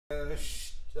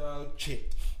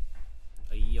Shit.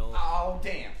 Yo. Oh,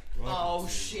 damn. Oh,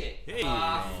 shit. Hey.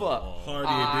 Fuck.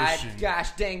 Hardy edition.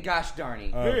 Gosh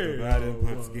darny. The Bad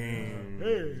Inputs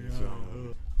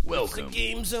Game. Welcome. It's a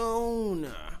game zone.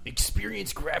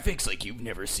 Experience graphics like you've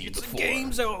never seen before. It's a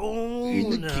game zone.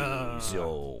 In the game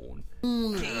zone.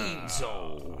 Game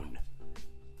zone.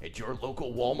 At your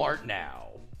local Walmart now.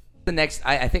 The next,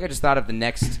 I think I just thought of the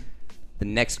next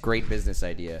great business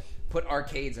idea. Put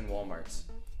arcades in Walmarts.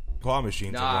 Claw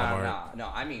machines at Walmart. No.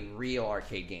 I mean real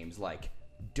arcade games like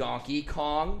Donkey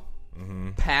Kong,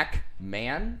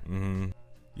 Pac-Man.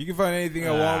 You can find anything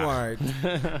at Walmart.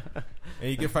 And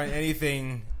you can find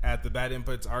anything at the Bad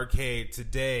Inputs Arcade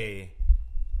today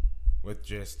with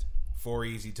just 4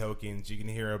 easy tokens. You can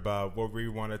hear about what we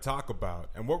want to talk about.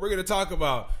 And what we're going to talk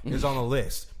about is on the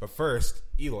list. But first,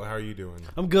 Eloy, how are you doing?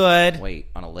 I'm good. Wait,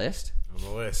 on a list? On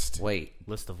the list. Wait.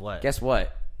 List of what? Guess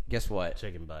what?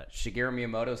 Chicken butt. Shigeru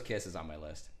Miyamoto's Kiss is on my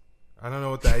list. I don't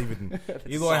know what that even...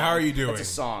 Eloy, how are you doing? That's a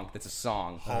song.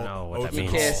 I don't know what that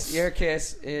means. Your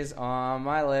kiss is on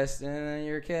my list, and then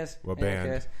your kiss. What and band?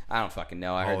 Your kiss. I don't fucking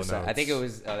know. I heard the song. I think it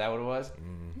was. Oh, that what it was?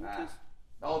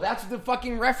 That's the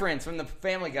fucking reference from the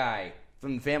Family Guy.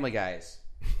 From the Family Guys.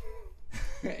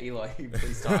 Eloy,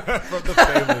 please talk. From the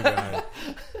Family Guy.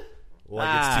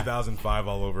 Like it's 2005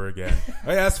 all over again. Oh,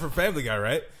 yeah, that's for Family Guy,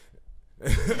 right?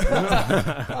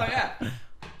 Oh, yeah.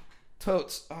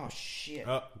 Totes. Oh, shit.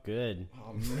 Good.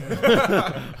 Oh, man.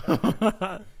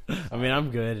 I mean, I'm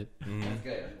good. That's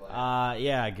good. I'm glad.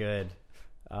 Yeah, good.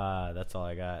 That's all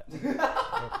I got.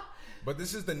 But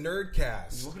this is the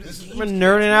Nerdcast. I've been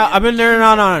nerding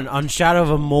out on Shadow of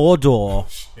a Mordor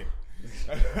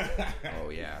Oh,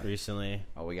 yeah. recently.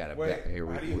 Oh, we got it. Wait,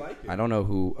 how do you like it? I don't know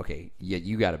who. Okay, yeah,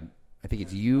 you got to. I think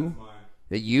it's you.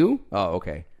 That you? Oh,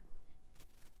 okay.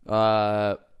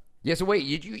 Yeah. So wait,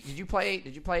 did you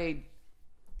play?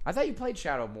 I thought you played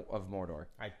Shadow of Mordor.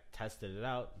 I tested it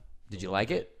out. Did you like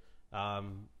it?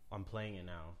 I'm playing it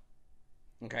now.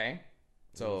 Okay.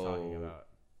 What are you talking about?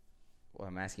 Well,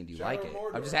 I'm asking, do you Shadow like of it?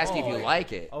 Mordor. I'm just asking if you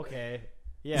like it. Okay.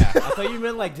 Yeah. I thought you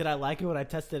meant like, did I like it when I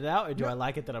tested it out, or do I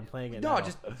like it that I'm playing it now? No,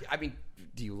 I mean,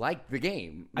 do you like the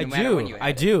game? I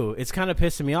do. It's kind of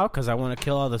pissing me off because I want to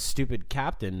kill all the stupid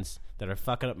captains that are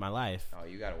fucking up my life. Oh,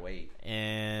 you gotta wait.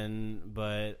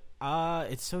 But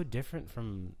it's so different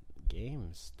from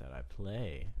games that I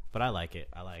play. But I like it.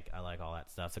 I like all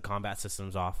that stuff. The combat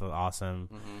system's awesome.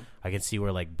 Mm-hmm. I can see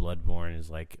where like Bloodborne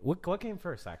is like. What came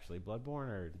first actually, Bloodborne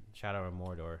or Shadow of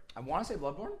Mordor? I want to say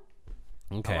Bloodborne.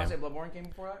 Okay. I want to say Bloodborne came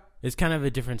before that. It's kind of a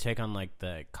different take on like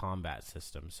the combat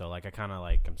system. So like I kind of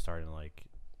like I'm starting to like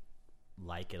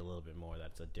it a little bit more.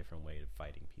 That's a different way of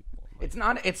fighting people. Like,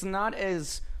 It's not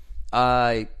as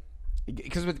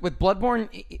because with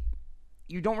Bloodborne.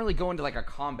 You don't really go into like a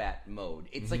combat mode.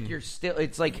 It's like you're still.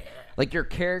 It's like your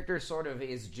character sort of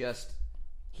is just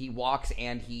he walks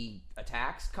and he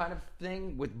attacks kind of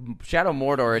thing. With Shadow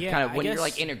Mordor, it kind of when you're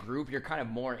like in a group, you're kind of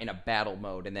more in a battle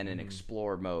mode and then an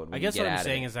explore mode. I guess what I'm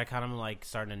saying is I kind of like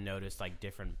starting to notice like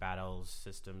different battle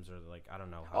systems or like I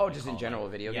don't know. How just in general,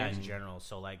 video games. Yeah, in general.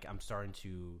 So like I'm starting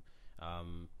to.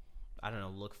 I don't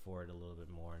know, look for it a little bit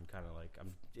more and kind of like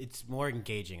it's more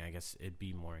engaging. I guess it'd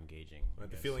be more engaging. Like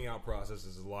the feeling out process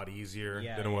is a lot easier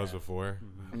than it was before.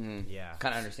 Mm-hmm. Yeah,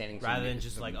 kind of understanding rather than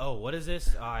just like, oh, what is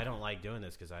this? Oh, I don't like doing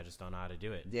this because I just don't know how to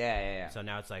do it. Yeah. So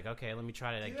now it's like, okay, let me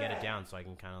try to like, get it down so I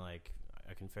can kind of like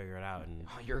I can figure it out and.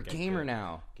 Oh, you're a gamer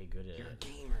now. Get good at it. You're a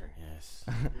gamer. Yes.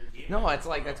 No, it's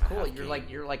like that's cool. You're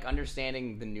like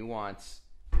understanding the nuance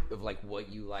of like what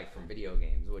you like from video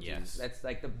games, which is that's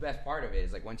like the best part of it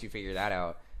is like once you figure that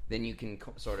out, then you can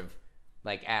sort of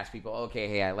like ask people, okay,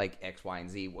 hey, I like X, Y, and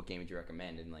Z. What game would you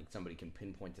recommend? And like somebody can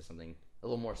pinpoint to something a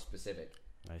little more specific.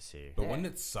 I see. But wouldn't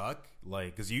it suck?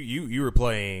 Like, because you were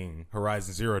playing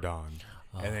Horizon Zero Dawn,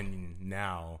 and then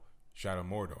now Shadow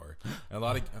Mordor. And a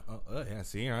lot of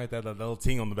see, all right, that little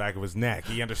ting on the back of his neck.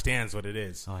 He understands what it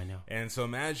is. Oh, I know. And so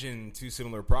imagine two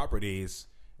similar properties.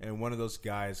 And one of those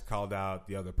guys called out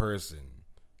the other person,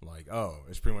 like, "Oh,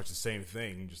 it's pretty much the same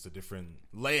thing, just a different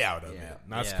layout of it."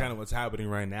 And that's kind of what's happening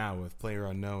right now with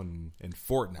PlayerUnknown and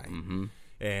Fortnite. Mm-hmm.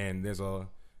 And there's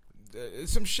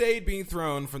some shade being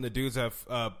thrown from the dudes at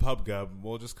PubGub.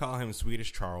 We'll just call him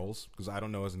Swedish Charles because I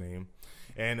don't know his name.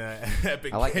 And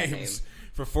Epic Games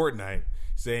for Fortnite,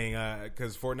 saying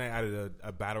because Fortnite added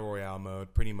a battle royale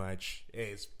mode. Pretty much,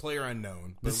 it's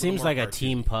PlayerUnknown. This seems like a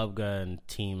Team PubGub and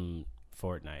Team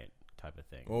Fortnite type of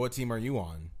thing. Well, what team are you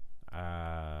on?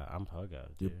 I'm Poga,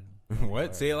 dude.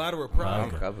 What? Say it louder. We're proud.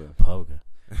 Poga.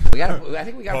 I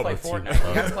think we gotta play Fortnite.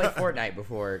 We gotta play Fortnite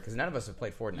before because none of us have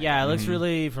played Fortnite. Yeah, it looks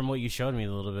really. From what you showed me,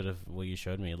 a little bit of what you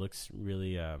showed me, it looks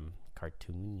really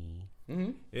cartoony.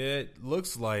 Mm-hmm. It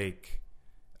looks like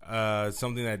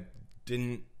something that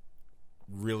didn't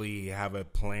really have a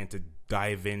plan to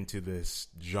dive into this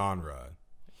genre,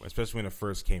 especially when it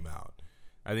first came out.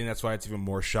 I think that's why it's even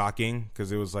more shocking,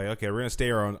 because it was like, okay, we're going to stay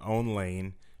our own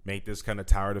lane, make this kind of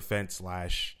tower defense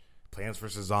 / Plants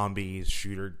vs. Zombies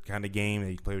shooter kind of game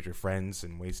that you can play with your friends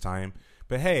and waste time.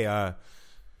 But hey,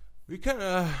 we kind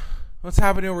of, what's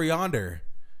happening over yonder?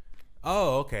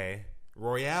 Oh, okay.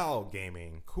 Royale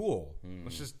gaming. Cool.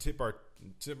 Let's just tip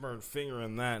our finger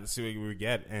in that and see what we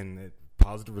get, and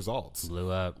positive results. Blew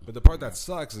up. But the part that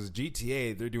sucks is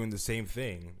GTA, they're doing the same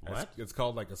thing. What? It's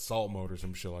called like assault mode or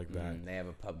some shit like that. They have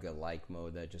a PUBG-like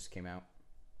mode that just came out.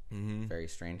 Mm-hmm. Very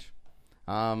strange.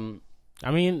 I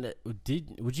mean,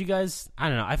 would you guys? I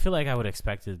don't know. I feel like I would have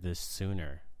expected this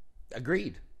sooner.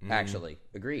 Agreed. Actually,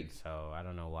 agreed. So I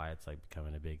don't know why it's like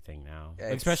becoming a big thing now,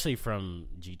 especially from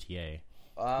GTA,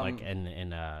 like in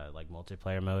like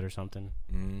multiplayer mode or something.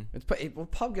 Well,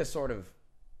 PUBG sort of,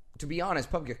 to be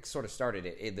honest, PUBG sort of started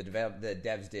it. The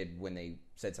devs did when they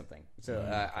said something. So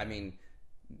I mean,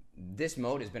 this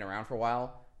mode has been around for a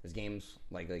while. There's games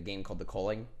like a game called The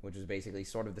Culling, which is basically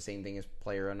sort of the same thing as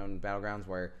PlayerUnknown Battlegrounds,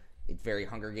 where it's very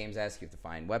Hunger Games-esque. You have to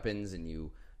find weapons, and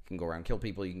you can go around, kill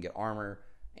people. You can get armor,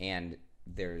 and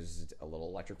there's a little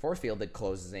electric force field that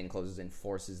closes in,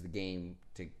 forces the game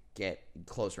to get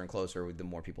closer and closer with the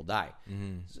more people die.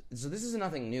 So this is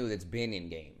nothing new that's been in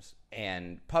games,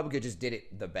 and PUBG just did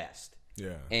it the best.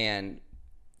 Yeah. And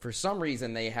for some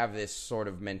reason, they have this sort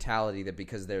of mentality that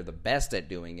because they're the best at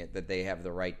doing it, that they have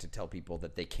the right to tell people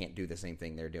that they can't do the same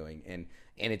thing they're doing. And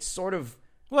it's sort of...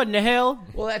 What in the hell?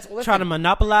 Well, that's trying to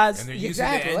monopolize. And they're using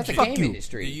exactly. the That's the engine. game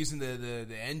industry. They're using the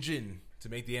engine to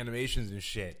make the animations and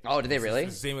shit. Oh, did they really?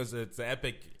 It's the same as it's the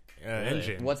Epic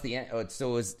engine. What's the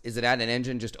so is it at an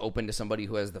engine just open to somebody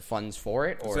who has the funds for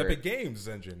it, or It's Epic Games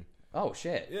engine. Oh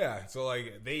shit! Yeah, so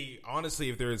like they honestly,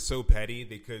 if they're so petty,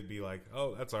 they could be like,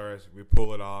 "Oh, that's all right, we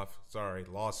pull it off. Sorry,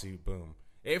 lawsuit, boom."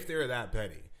 If they're that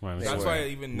petty, that's why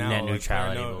even now, net like,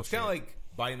 neutrality. it's kind of like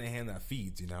biting the hand that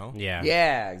feeds, you know?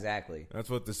 Yeah, exactly. That's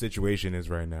what the situation is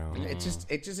right now. It just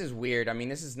is weird. I mean,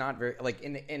 this is not very like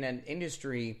in an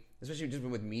industry, especially just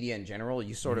with media in general.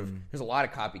 You sort of there's a lot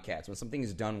of copycats. When something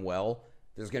is done well,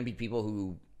 there's going to be people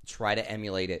who try to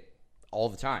emulate it all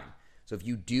the time. So if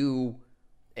you do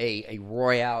a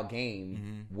Royale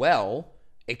game well,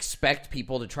 expect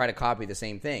people to try to copy the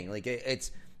same thing. Like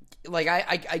it's like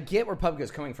I get where PUBG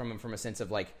is coming from a sense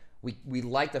of like we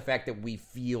like the fact that we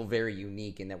feel very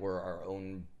unique and that we're our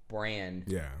own brand.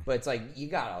 Yeah. But it's like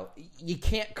you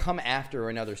can't come after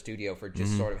another studio for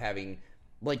just sort of having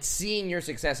like seeing your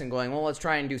success and going, well, let's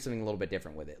try and do something a little bit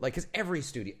different with it. Like because every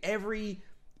studio,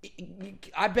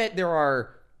 I bet there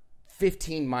are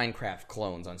 15 Minecraft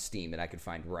clones on Steam that I could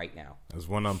find right now. There's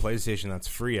one on PlayStation that's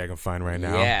free I can find right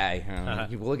now. Yeah.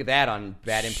 You look at that on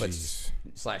Bad Inputs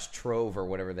 / Trove or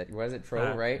whatever that was. It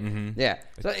Trove, right? Yeah.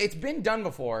 So it's been done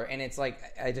before, and it's like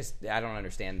I don't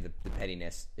understand the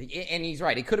pettiness. And he's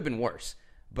right. It could have been worse,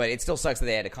 but it still sucks that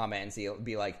they had to comment and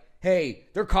be like, "Hey,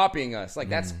 they're copying us." Like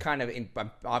that's kind of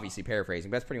I'm obviously paraphrasing,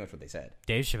 but that's pretty much what they said.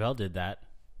 Dave Chappelle did that.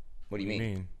 What do you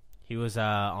mean? He was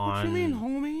on. What you mean,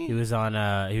 homie? He was on.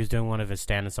 He was doing one of his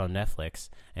stand-ups on Netflix,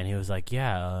 and he was like,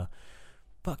 "Yeah,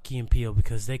 fuck Key and Peele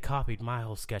because they copied my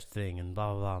whole sketch thing and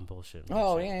blah blah blah and bullshit."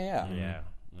 Oh yeah.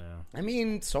 I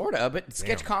mean, sorta, but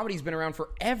sketch comedy's been around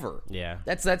forever. Yeah,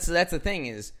 that's the thing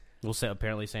is. We'll say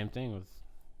apparently same thing with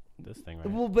this thing, right?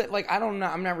 Well, but like I don't know.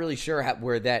 I'm not really sure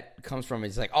where that comes from.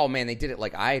 It's like, oh man, they did it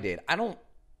like I did. I don't.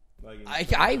 Like,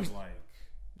 I like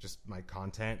just my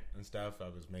content and stuff I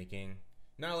was making.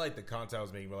 Not like the content I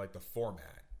was making, but like the format.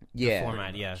 Yeah. The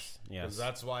format, yes. Because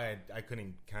that's why I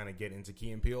couldn't kind of get into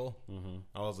Key and Peele.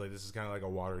 I was like, this is kind of like a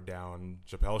watered down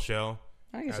Chappelle show.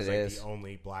 I guess it like is. The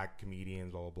only black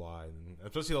comedians, blah, blah, blah. And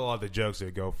especially a lot of the jokes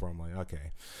they go for. I'm like,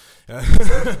 okay.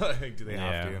 Like, do they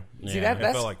have to? See, it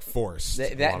felt like forced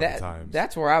a lot of the times.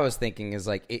 That's where I was thinking is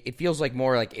like, it feels like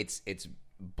more like it's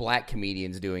black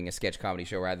comedians doing a sketch comedy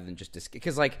show rather than just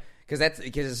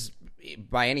because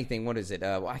by anything, what is it?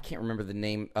 I can't remember the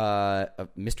name of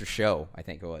Mr. Show, I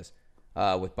think it was,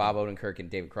 with Bob Odenkirk and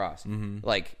David Cross.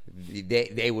 Like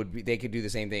they could do the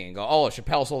same thing and go, oh,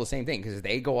 Chappelle sold the same thing because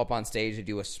they go up on stage to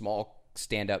do a small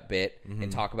stand-up bit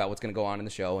and talk about what's going to go on in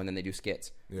the show, and then they do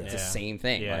skits. It's the same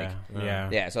thing.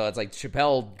 So it's like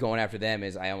Chappelle going after them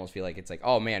is, I almost feel like it's like,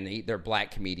 oh man, they're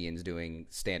black comedians doing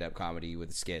stand-up comedy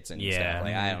with skits and stuff.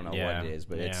 Like I don't know what it is,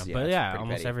 but it's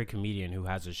almost petty. every comedian who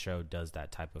has a show does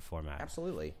that type of format.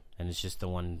 Absolutely. and it's just the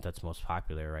one that's most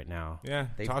popular right now. Yeah,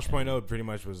 Tosh.0 pretty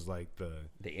much was like the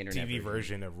internet TV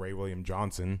version of Ray William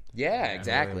Johnson. Yeah,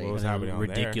 exactly. What was happening on there?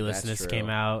 Ridiculousness came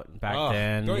out back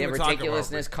then. Yeah,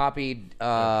 Ridiculousness copied.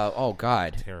 Oh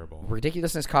God, terrible.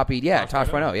 Ridiculousness copied. Yeah,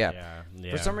 Tosh.0. Yeah.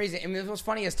 Yeah. For some reason, I mean, what's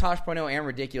funny is Tosh.0 and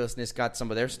Ridiculousness got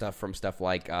some of their stuff from stuff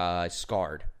like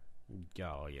Scarred.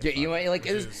 Oh yeah. You know, like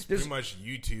there's pretty much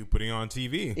YouTube putting on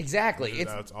TV. Exactly.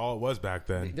 That's all it was back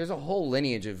then. There's a whole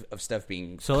lineage of stuff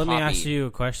being. So let me ask you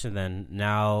a question then.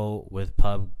 Now with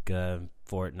PUBG,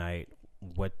 Fortnite,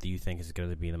 what do you think is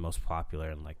going to be the most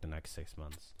popular in like the next 6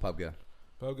 months?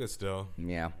 PUBG still.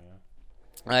 Yeah.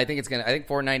 I think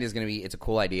Fortnite is gonna be. It's a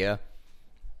cool idea,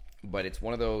 but it's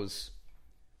one of those.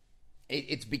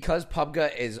 It's because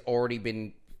PUBG has already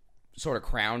been sort of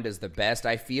crowned as the best.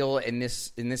 I feel in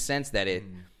this sense that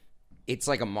it's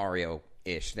like a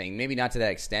Mario-ish thing. Maybe not to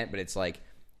that extent, but it's like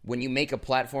when you make a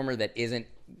platformer that isn't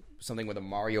something with a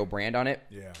Mario brand on it.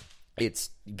 Yeah, it's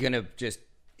gonna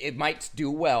it might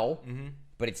do well,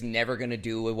 but it's never gonna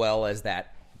do as well as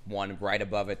that one right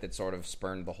above it that sort of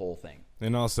spurned the whole thing.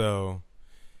 And also,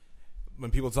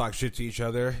 when people talk shit to each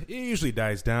other, it usually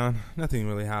dies down. Nothing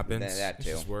really happens. That too.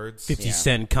 It's just words. 50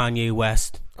 Cent, Kanye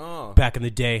West, Oh, back in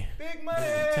the day. big money.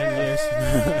 10 years.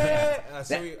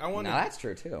 I wonder, that's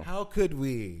true too. how could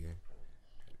we?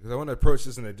 Because I want to approach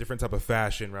this in a different type of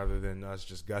fashion rather than us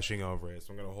just gushing over it.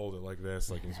 So I'm going to hold it like this,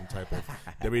 like in some type of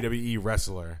WWE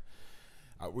wrestler.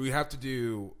 We have to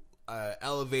do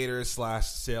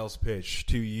elevator/sales pitch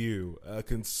to you, a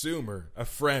consumer, a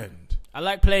friend. I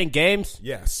like playing games.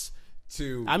 Yes.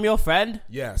 I'm your friend.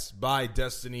 Yes, buy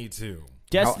Destiny 2.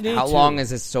 Destiny. How 2. long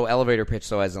is this? So elevator pitch,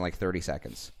 so as in like 30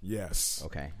 seconds. Yes.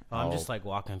 Okay. I'm just like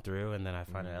walking through, and then I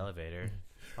find an elevator.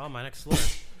 Oh, my next floor.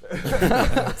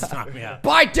 Stop me out.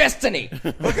 Buy Destiny.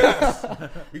 Look at us.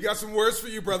 We got some words for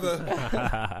you,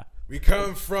 brother. We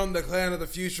come from the clan of the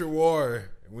future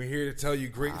war, and we're here to tell you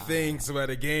great things about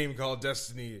a game called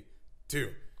Destiny 2.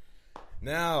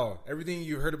 Now, everything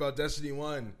you heard about Destiny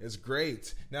 1 is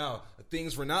great. Now,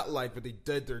 things were not like, but they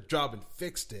did their job and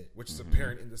fixed it, which is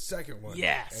apparent in the second one.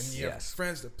 Yes. And you have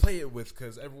friends to play it with,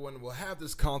 because everyone will have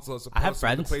this console as opposed to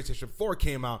when the PlayStation 4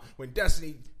 came out, when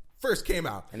Destiny first came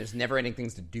out. And there's never ending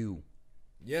things to do.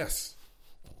 Yes.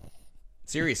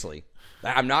 Seriously.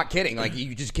 I'm not kidding. Like,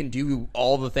 you just can do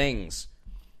all the things.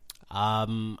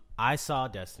 I saw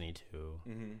Destiny 2,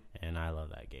 and I love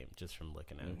that game just from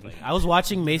looking at it. Like, I was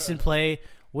watching Mason play,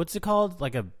 what's it called?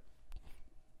 Like a...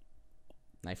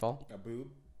 Nightfall? A boob?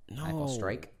 No. Nightfall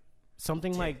Strike?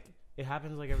 Something like... It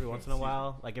happens like every once in a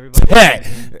while. Like everybody... Hey!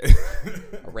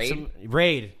 A raid?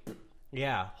 Raid.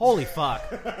 Yeah. Holy fuck.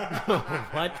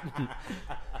 What?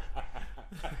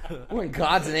 What in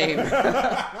God's name?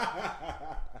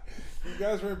 You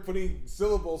guys weren't putting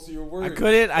syllables to your words. I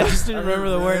couldn't. I just didn't remember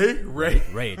the word.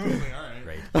 Raid. All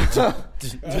right.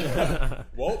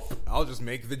 Well, I'll just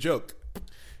make the joke.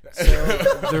 So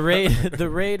the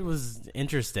raid was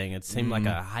interesting. It seemed like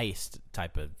a heist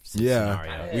type of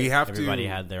scenario. We have Everybody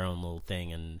had their own little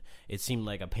thing, and it seemed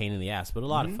like a pain in the ass, but a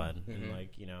lot of fun. And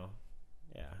like, you know,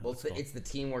 yeah. Well, it's the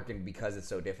teamwork, and because it's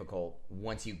so difficult,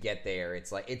 once you get there,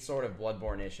 it's like it's sort of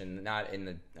Bloodborne-ish, and not in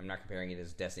the. I'm not comparing it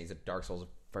as Destiny. It's a Dark Souls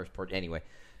first part. Anyway,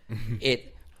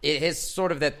 it has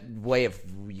sort of that way of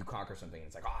you conquer something. And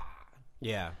it's like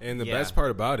yeah. And the best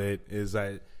part about it is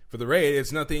that for the raid,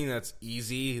 it's nothing that's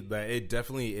easy. That it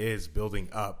definitely is building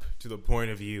up to the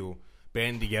point of you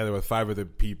banding together with 5 other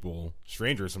people,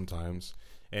 strangers sometimes,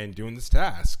 and doing this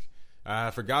task.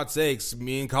 For God's sakes,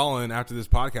 me and Colin, after this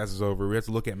podcast is over, we have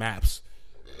to look at maps.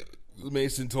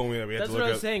 Mason told me that we had to look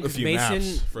at a few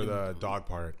maps for the dog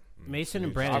part. Mason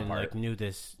and Brandon like knew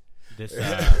this. the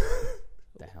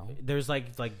hell? There's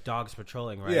like dogs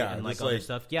patrolling, right? Yeah, and like just other like-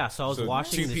 stuff. Yeah, so I was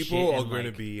watching 2 this people shit are and, going to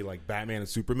like, be like Batman and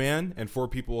Superman, and 4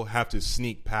 people have to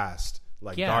sneak past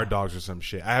like Yeah. guard dogs or some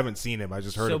shit. I haven't seen it. I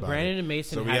just heard So about Brandon it. and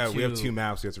Mason So had we have to 2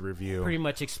 maps we have to review. pretty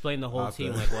much explain the whole About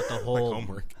team, the- like what the like whole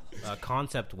homework.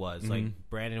 concept was. Like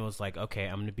Brandon was like, okay,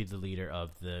 I'm going to be the leader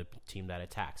of the team that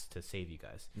attacks to save you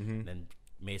guys. Then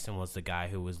Mason was the guy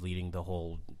who was leading the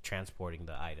whole transporting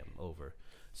the item over.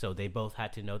 So they both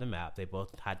had to know the map. They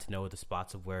both had to know the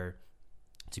spots of where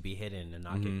to be hidden and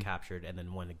not get captured, and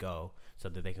then when to go, so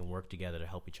that they can work together to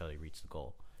help each other reach the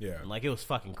goal. Yeah. And like it was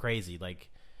fucking crazy. Like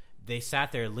they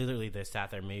sat there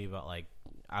maybe about like,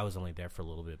 I was only there for a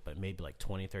little bit, but maybe like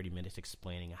 20-30 minutes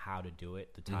explaining how to do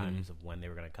it, the times of when they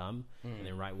were going to come, and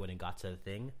then right when it got to the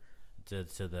thing, to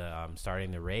the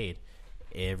starting the raid,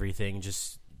 everything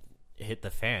just hit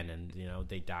the fan, and you know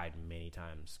they died many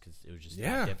times because it was just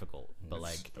that difficult. But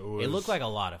like it looked like a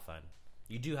lot of fun.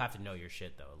 You do have to know your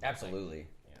shit though. Absolutely.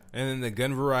 And then the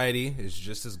gun variety is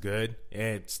just as good.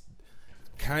 It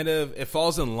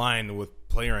falls in line with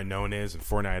PlayerUnknown is and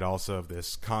Fortnite also, of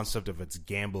this concept of it's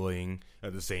gambling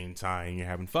at the same time you're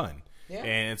having fun. Yeah.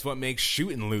 And it's what makes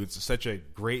shoot and loot such a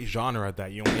great genre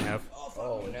that you only have.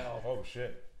 Oh no! Oh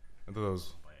shit! I thought that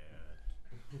was.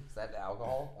 Is that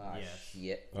alcohol? Yeah.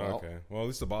 Shit. Well, okay. Well, at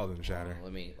least the bottle didn't shatter.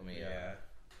 Let me. Yeah.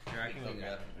 Here, I can clean it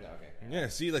up. Okay. Yeah.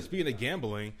 See, like speaking of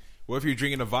gambling, what if you're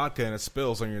drinking a vodka and it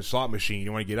spills on your slot machine? You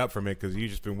don't want to get up from it because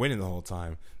you've just been winning the whole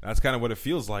time. That's kind of what it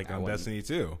feels like on Destiny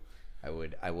 2. I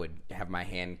would have my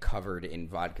hand covered in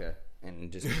vodka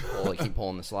and just keep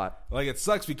pulling the slot. Like, it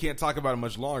sucks we can't talk about it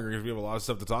much longer because we have a lot of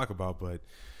stuff to talk about. But,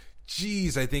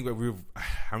 geez, I think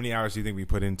how many hours do you think we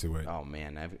put into it? Oh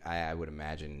man, I would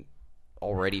imagine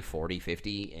already 40,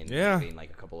 50 in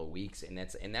like a couple of weeks, and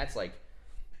that's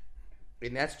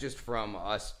just from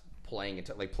us playing it.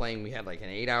 Like playing, we had like an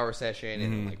 8-hour session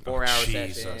and like 4-hour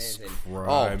sessions.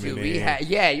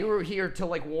 You were here till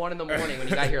like 1 a.m. when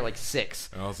you got here like 6.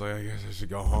 I was like, I guess I should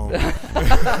go home.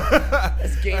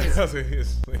 This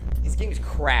game is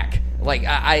crack. Like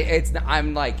if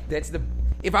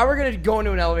I were gonna go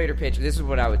into an elevator pitch, this is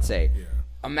what I would say. Yeah.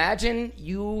 Imagine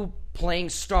you playing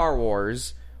Star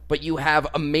Wars, but you have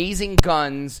amazing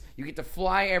guns. You get to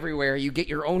fly everywhere. You get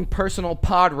your own personal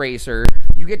pod racer.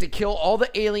 You get to kill all the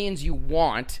aliens you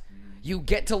want. You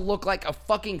get to look like a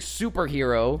fucking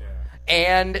superhero. Yeah.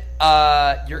 And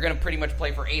you're going to pretty much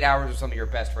play for 8 hours with some of your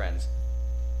best friends.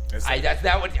 That's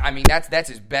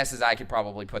as best as I could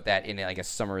probably put that in like a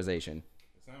summarization.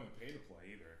 It's not even pay to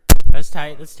play either. That's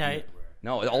tight.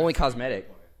 No, it's only cosmetic.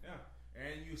 Yeah.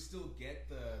 And you still get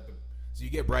so you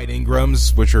get bright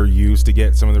Ingrams, which are used to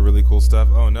get some of the really cool stuff.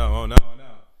 Oh no. I don't have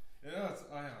to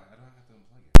unplug it.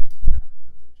 I forgot.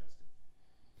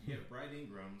 You get bright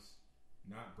Ingrams,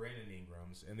 not Brandon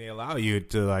Ingrams, and they allow you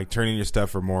to like turn in your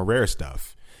stuff for more rare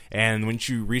stuff. And once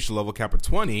you reach the level cap of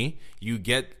 20, you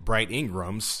get bright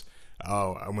Ingrams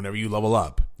whenever you level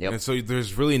up. Yep. And so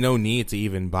there's really no need to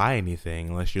even buy anything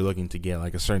unless you're looking to get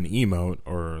like a certain emote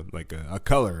or like a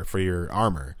color for your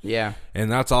armor. Yeah.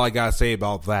 And that's all I gotta say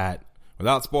about that.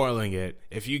 Without spoiling it,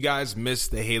 if you guys missed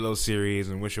the Halo series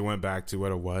and wish it went back to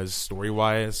what it was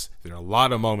story-wise, there are a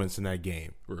lot of moments in that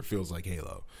game where it feels like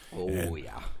Halo. Oh, and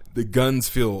yeah. The guns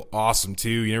feel awesome,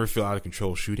 too. You never feel out of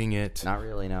control shooting it. Not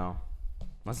really, no.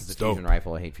 Unless it's a fusion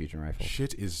rifle. I hate fusion rifles.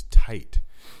 Shit is tight.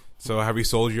 So have we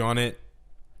sold you on it?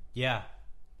 Yeah.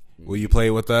 Will you play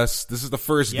it with us? This is the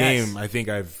first game I think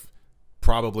I've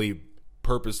probably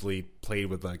purposely played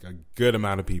with like a good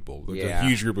amount of people, like a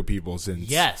huge group of people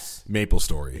since Maple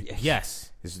Story. Yes,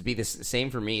 this would be the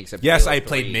same for me. Except I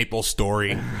played Maple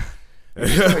Story.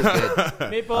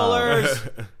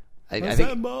 Maplers. I think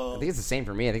it's the same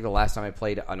for me. I think the last time I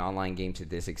played an online game to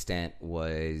this extent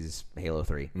was Halo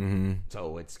 3. Mm-hmm.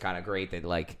 So it's kind of great that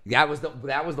like that was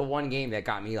the one game that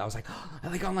got me. I was like, oh, I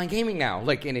like online gaming now.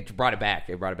 Like, and it brought it back.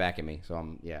 It brought it back at me.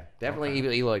 So definitely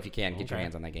Eloy if you can get your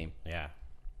hands on that game. Yeah.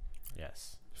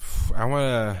 Yes. I want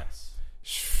to. Yes.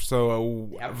 So,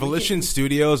 Volition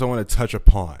Studios, I want to touch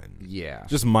upon. Yeah.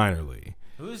 Just minorly.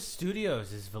 Whose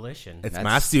studios is Volition? It's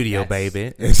my studio,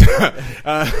 baby. What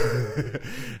have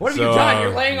you done?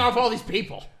 You're laying off all these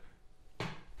people.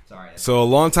 Sorry. So, a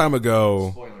long time ago,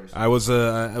 spoilers. I was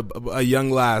a young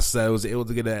lass that was able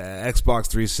to get an Xbox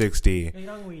 360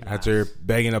 after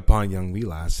begging upon young wee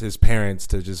lass, his parents,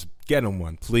 to just get him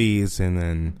one, please. And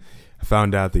then I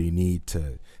found out that you need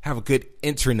to have a good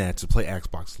internet to play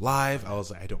Xbox Live. I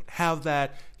was like, I don't have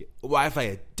that. Wi-Fi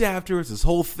adapter is this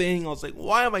whole thing. I was like,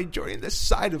 why am I joining this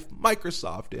side of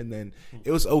Microsoft? And then it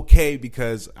was okay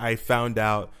because I found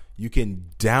out you can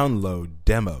download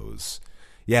demos.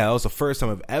 Yeah, that was the first time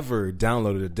I've ever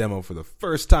downloaded a demo for the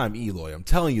first time, Eloy. I'm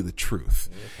telling you the truth.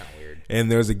 That's kind of weird.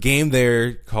 And there's a game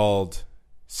there called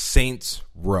Saints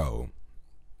Row.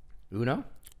 Uno?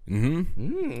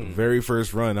 Mm-hmm. Very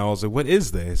first run, I was like, what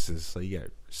is this? It's like, you got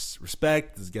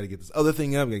respect, you got to get this other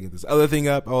thing up,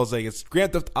 I was like, it's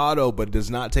Grand Theft Auto, but it does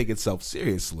not take itself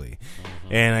seriously.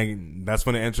 Mm-hmm. And that's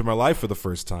when it entered my life for the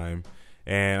first time.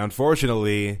 And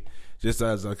unfortunately, just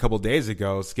as a couple days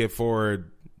ago, skip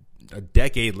forward a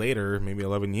decade later, maybe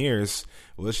 11 years,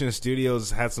 Volition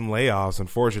Studios had some layoffs,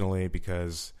 unfortunately,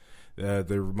 because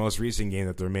the most recent game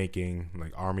that they're making,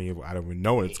 like Army of, I don't even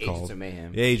know what it's called. Agents of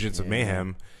Mayhem. Yeah, Agents of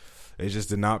Mayhem. It just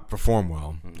did not perform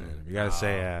well. Mm-hmm. We got to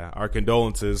say our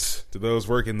condolences to those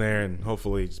working there, and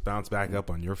hopefully just bounce back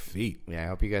up on your feet. Yeah, I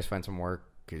hope you guys find some work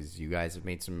because you guys have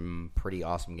made some pretty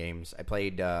awesome games. I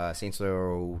played Saints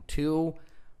Row 2.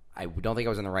 I don't think I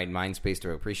was in the right mind space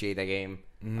to appreciate that game.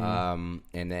 Mm-hmm.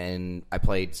 And then I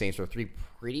played Saints Row 3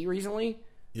 pretty recently.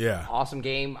 Yeah. Awesome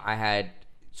game. I had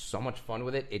so much fun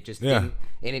with it. It just didn't,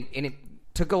 and it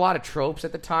took a lot of tropes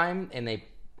at the time, and they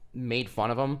made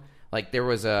fun of them. Like there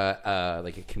was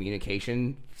a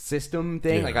communication system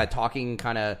thing, like a talking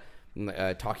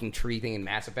talking tree thing in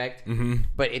Mass Effect,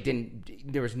 but it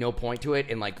didn't. There was no point to it,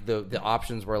 and like the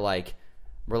options were like,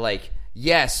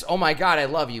 yes, oh my god, I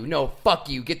love you. No, fuck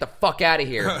you, get the fuck out of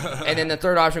here. And then the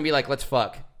third option would be like, let's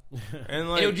fuck. And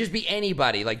it would just be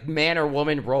anybody, like man or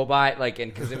woman, robot, like,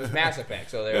 and because it was Mass Effect,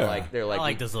 so they're like, I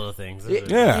like those little things.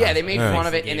 They made fun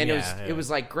of it, and then it was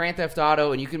like Grand Theft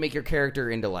Auto, and you could make your character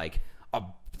into like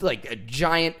a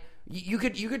giant. You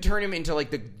could turn him into like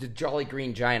the Jolly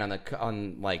Green Giant on the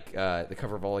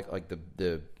cover of all like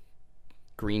the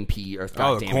green pea or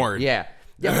the corn.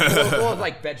 Well,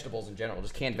 like vegetables in general,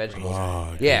 just canned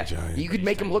vegetables. You could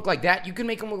make him look like that. You could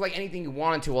make him look like anything you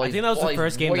wanted to. I think that was the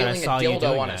first game that I saw you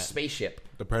doing on that. A spaceship.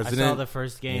 The president. I saw the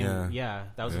first game. Yeah,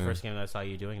 that was the first game that I saw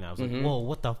you doing that. I was like, whoa,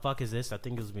 what the fuck is this? I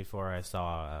think it was before I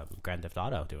saw Grand Theft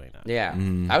Auto doing that. Yeah,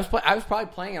 I was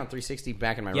probably playing on 360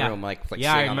 back in my room, like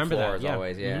I remember on the floor, that. As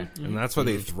always. And that's why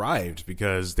they thrived,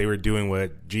 because they were doing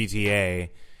what GTA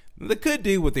they could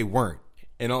do, what they weren't,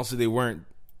 and also they weren't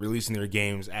releasing their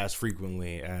games as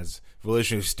frequently as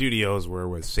Volition Studios were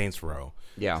with Saints Row.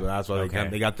 Yeah, so that's why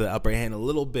they got the upper hand a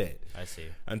little bit. I see.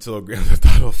 Until Grand Theft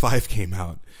Auto 5 came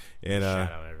out, and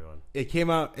shout out everyone. It came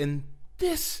out in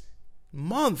this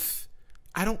month.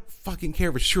 I don't fucking care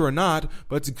if it's sure or not,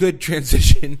 but it's a good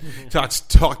transition to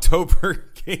October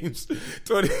games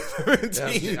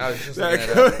 2017. I was just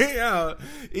coming out.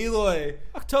 Eloy,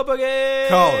 October games.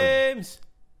 Colin.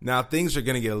 Now things are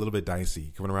gonna get a little bit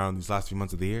dicey coming around these last few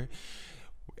months of the year.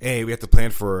 A, we have to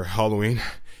plan for Halloween.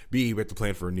 B, we have to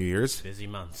plan for New Year's. Busy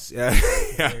months. Yeah,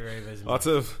 very, very busy. Lots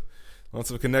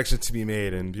of connections to be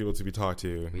made and people to be talked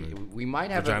to. We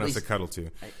might have vaginas to cuddle to,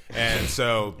 and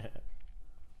so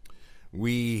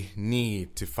we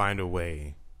need to find a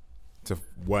way to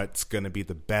what's going to be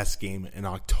the best game in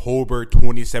October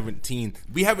 2017.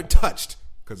 We haven't touched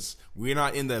because we're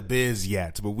not in the biz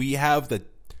yet, but we have the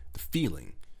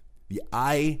feeling, the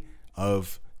eye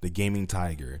of the gaming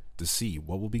tiger to see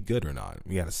what will be good or not.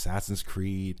 We got Assassin's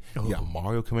Creed. We got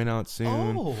Mario coming out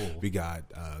soon. We got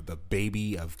the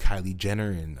baby of Kylie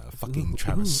Jenner and fucking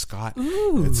Travis Scott.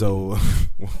 And so,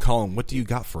 Colin, what do you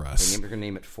got for us? They're gonna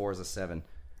name it Forza 7.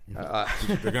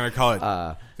 They're gonna call it.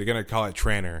 They're gonna call it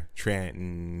Tranny.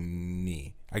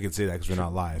 I can say that because we're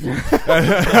not live.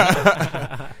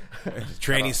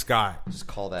 Tranny Scott. Just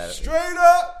call that straight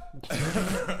up.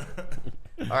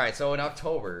 All right, so in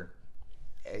October,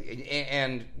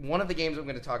 and one of the games I'm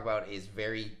going to talk about is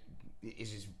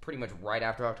just pretty much right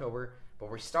after October. But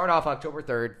we start off October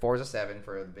 3rd, Forza 7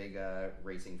 for the big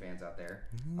racing fans out there.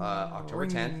 October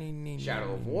 10th,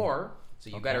 Shadow of War. So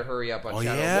you better hurry up on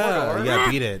Shadow of War. You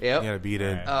gotta beat it. Yep. You gotta beat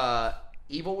it.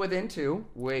 Evil Within 2,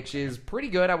 which is pretty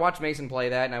good. I watched Mason play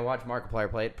that, and I watched Markiplier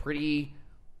play it.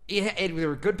 There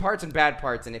were good parts and bad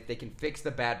parts, and if they can fix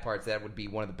the bad parts, that would be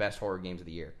one of the best horror games of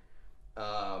the year.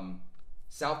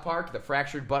 South Park, The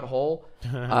Fractured Butthole.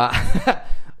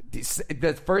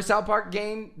 The first South Park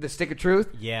game, The Stick of Truth.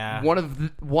 Yeah.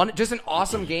 Just an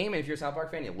awesome game, and if you're a South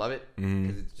Park fan, you'll love it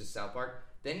because it's just South Park.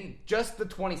 Then just the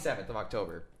 27th of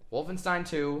October, Wolfenstein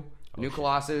 2, New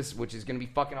Colossus, which is going to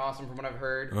be fucking awesome from what I've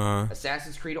heard.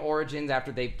 Assassin's Creed Origins,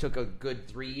 after they took a good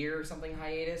 3-year or something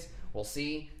hiatus. We'll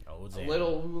see. A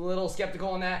little skeptical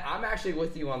on that. I'm actually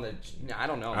with you on the. I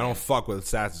don't know. I don't fuck with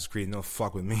Assassin's Creed. Don't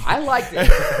fuck with me. I liked it.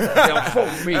 Don't fuck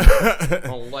with me. I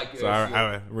don't like it.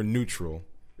 So we're neutral.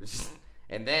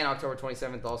 And then October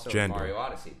 27th, also Mario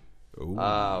Odyssey.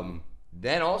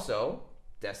 Then also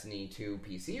Destiny 2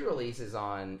 PC release is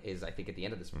I think at the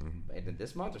end of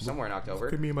this month or somewhere in October.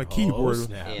 Look at me and my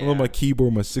keyboard. I love my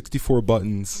keyboard, my 64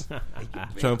 buttons.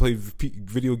 Trying to play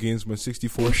video games with my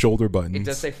 64 shoulder buttons. It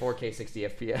does say 4K 60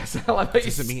 FPS. It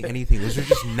doesn't mean anything. Those are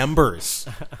just numbers.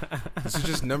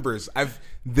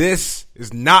 This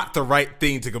is not the right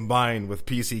thing to combine with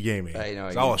PC gaming. I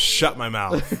know. So I will shut my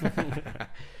mouth.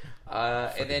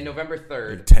 And then November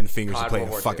 3rd, 10 fingers to play a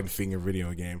fucking finger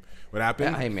video game. What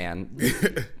happened? Hey man,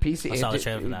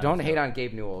 PC. Don't hate on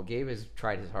Gabe Newell. Gabe has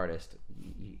tried his hardest.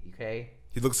 Okay.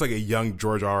 He looks like a young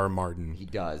George R.R. Martin. He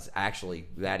does. Actually,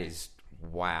 that is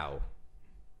wow.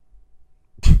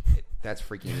 That's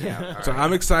freaking me out. So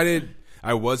I'm excited.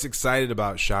 I was excited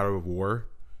about Shadow of War.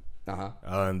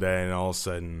 And then all of a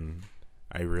sudden,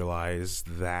 I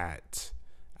realized that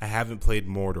I haven't played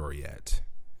Mordor yet.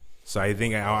 So I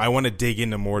think I want to dig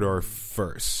into Mordor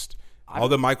first. All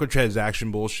the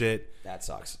microtransaction bullshit. That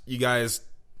sucks. You guys,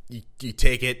 you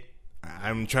take it.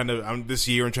 I'm trying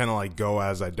to like go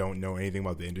as I don't know anything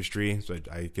about the industry, so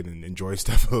I can enjoy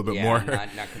stuff a little bit more. Not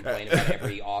complain about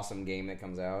every awesome game that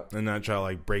comes out, and not try to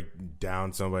like break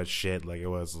down so much shit like it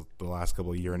was the last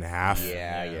couple of year and a half.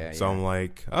 Yeah. So I'm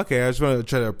like, okay, I just want to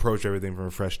try to approach everything from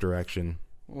a fresh direction.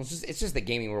 Well, it's just the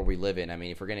gaming world we live in. I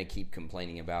mean, if we're gonna keep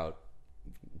complaining about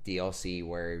DLC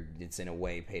where it's in a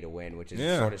way pay to win, which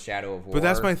is sort of Shadow of War. But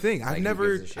that's my thing. Like,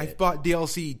 I've bought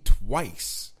DLC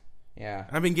twice. Yeah.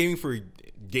 I've been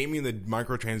gaming in the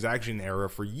microtransaction era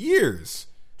for years.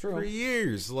 True. For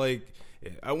years. Like,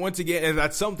 I want to get, and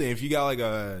that's something, if you got like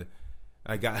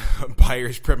I got a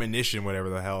buyer's premonition, whatever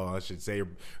the hell I should say,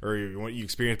 or you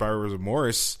experience buyer's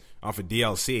remorse off of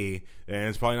DLC, and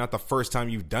it's probably not the first time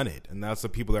you've done it, and that's the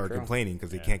people that are complaining because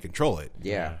they can't control it.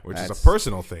 Yeah, which is a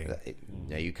personal thing.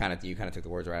 Yeah, you kind of took the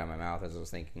words right out of my mouth as I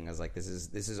was thinking. I was like,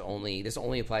 this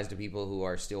only applies to people who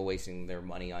are still wasting their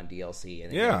money on DLC,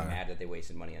 and they're mad that they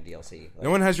wasted money on DLC. Like, no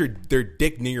one has their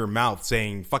dick near your mouth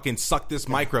saying "fucking suck this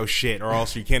micro shit" or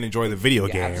else you can't enjoy the video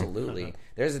game. Absolutely.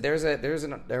 There was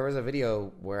a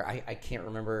video where I can't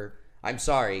remember. I'm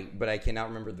sorry, but I cannot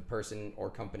remember the person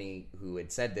or company who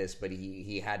had said this, but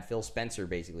he had Phil Spencer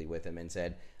basically with him and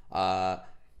said,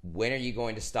 when are you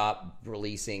going to stop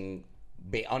releasing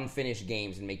unfinished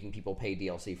games and making people pay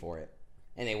DLC for it?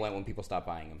 And they went when people stopped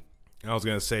buying them. I was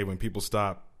going to say when people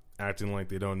stop acting like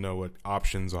they don't know what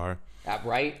options are.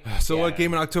 Right? So what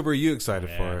game in October are you excited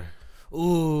for?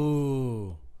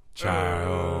 Ooh.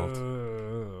 Child.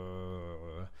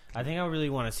 I think I really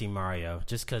want to see Mario,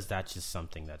 just because that's just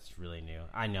something that's really new.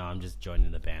 I know I'm just joining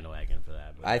the bandwagon for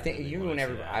that. But I think really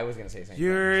I was going to say something.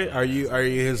 Are you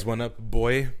his one-up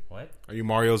boy? What? Are you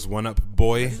Mario's one-up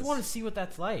boy? I just want to see what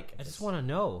that's like. I just want to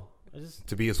know.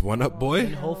 To be his one-up boy?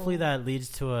 And hopefully that leads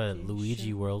to a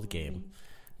Luigi World game.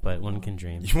 But one can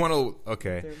dream. You want to...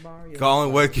 Okay.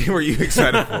 Colin, what game are you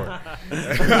excited for?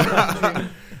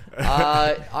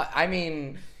 I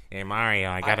mean... Hey Mario,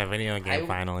 I got a video game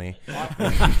finally.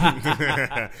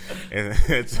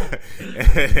 It's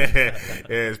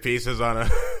pieces on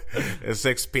it's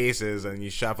 6 pieces, and you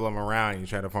shuffle them around and you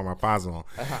try to form a puzzle.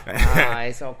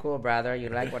 It's so cool, brother. You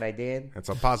like what I did? It's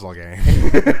a puzzle game.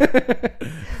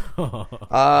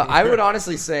 I would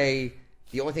honestly say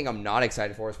the only thing I'm not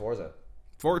excited for is Forza.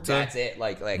 That's it.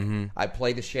 Like I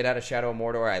played the shit out of Shadow of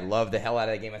Mordor. I love the hell out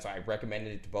of that game. That's why I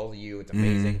recommended it to both of you. It's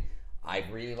amazing. I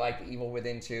really like Evil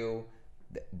Within 2.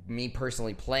 Me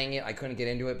personally playing it, I couldn't get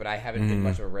into it, but I haven't been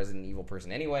much of a Resident Evil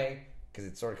person anyway, because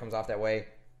it sort of comes off that way.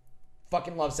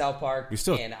 Fucking love South Park,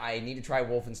 and I need to try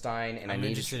Wolfenstein, and I'm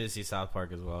interested to see South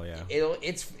Park as well. Yeah,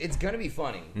 it's gonna be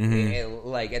funny.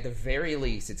 Like at the very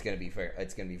least, it's gonna be fair.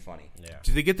 It's gonna be funny. Yeah.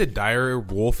 Did they get the dire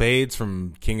wolf aids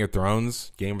from Game of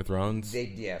Thrones?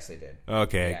 Yes, they did.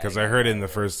 Okay, because I heard it in the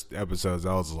first episodes.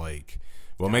 I was like,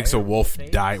 what makes a wolf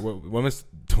die?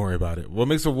 Don't worry about it. What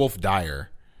makes a wolf dire?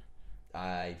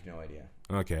 I have no idea.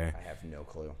 Okay. I have no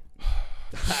clue.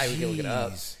 I would look it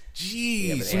up.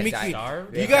 Jeez.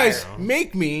 You guys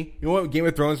make me... You know what Game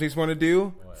of Thrones makes me want to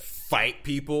do? What? Fight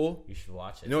people. You should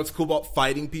watch it. You know what's cool about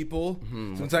fighting people?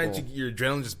 Sometimes your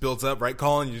adrenaline just builds up, right,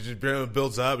 Colin? Your adrenaline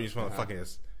builds up, and you just want to fucking... I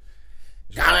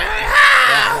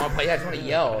just want to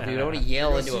yell, dude. I want to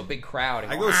yell into a big crowd.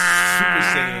 I go Super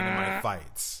Saiyan in my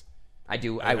fights. I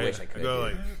do. I wish I could. I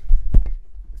go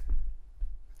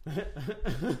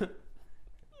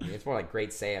it's more like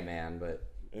Great Saiyaman, but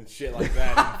and shit like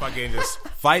that. And fucking just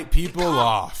fight people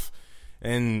off.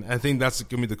 And I think that's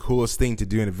gonna be the coolest thing to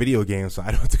do in a video game, so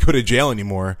I don't have to go to jail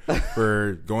anymore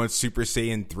for going Super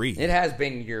Saiyan 3. It has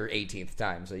been your 18th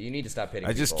time, so you need to stop hitting.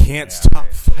 I just can't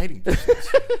stop fighting people.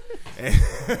 Can't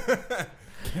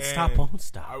stop, won't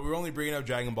stop. We're only bringing up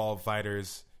Dragon Ball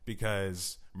Fighters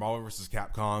because Marvel vs.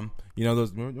 Capcom. You know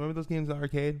those? Remember those games in the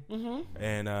arcade? Mm-hmm.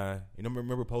 And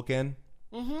remember Pokken?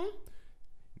 Mm-hmm.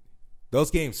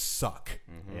 Those games suck,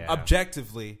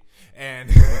 objectively.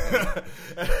 And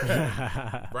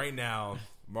right now,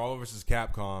 Marvel vs.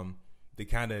 Capcom, they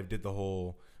kind of did the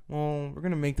whole, well, we're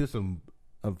gonna make this a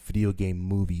video game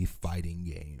movie fighting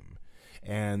game.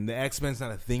 And the X-Men's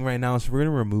not a thing right now, so we're going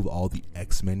to remove all the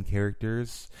X-Men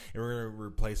characters, and we're going to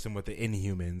replace them with the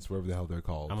Inhumans, whatever the hell they're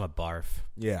called. I'm a barf.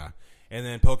 Yeah. And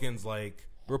then Pokken's like,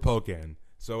 we're Pokken.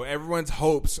 So everyone's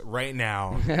hopes right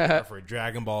now are for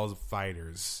Dragon Ball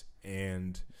Fighters.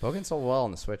 And Pokken sold well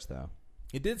on the Switch, though.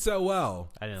 It did sell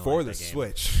well for the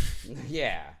Switch.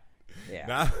 Yeah.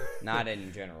 Not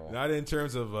in general. Not in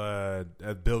terms of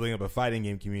building up a fighting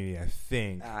game community, I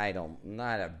think.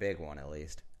 Not a big one, at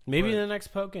least. Maybe the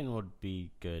next Pokken would be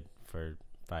good for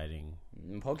fighting.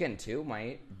 Pokken 2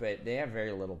 might, but they have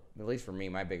very little. At least for me,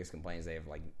 my biggest complaint is they have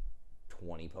like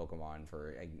 20 Pokemon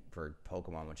for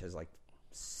Pokemon, which is like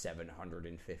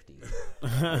 750.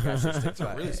 It's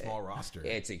a really small roster.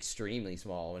 It's extremely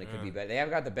small, and it could be better. They have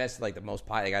got the best, like the most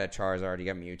pie. They got a Charizard, you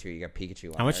got Mewtwo, you got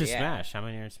Pikachu. How much is Smash? How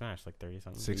many are in Smash? Like 30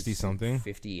 something, 60 something,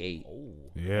 58. Oh,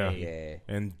 yeah.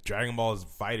 And Dragon Ball's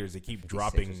fighters, they keep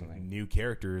dropping new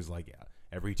characters like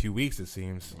every 2 weeks. It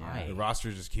seems the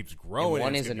roster just keeps growing. And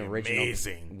one is an original.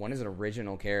 Amazing. One is an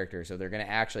original character, so they're going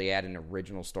to actually add an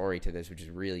original story to this, which is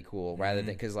really cool. Rather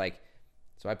than because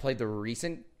so I played the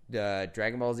recent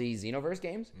Dragon Ball Z Xenoverse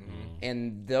games,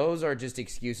 and those are just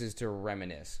excuses to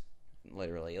reminisce,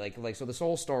 literally. Like so, the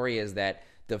whole story is that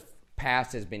the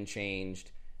past has been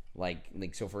changed. Like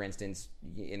so, for instance,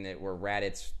 in that where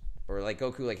Raditz or like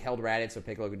Goku held Raditz, so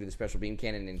Piccolo could do the special beam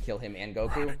cannon and kill him and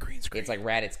Goku. It's like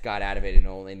Raditz got out of it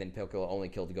and then Piccolo only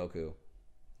killed Goku.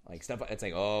 Like stuff. It's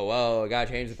like I gotta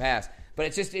change the past, but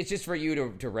it's just for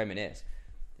you to reminisce.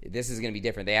 This is gonna be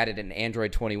different. They added an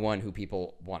Android 21 who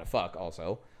people want to fuck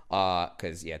also.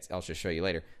 Because I'll just show you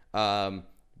later.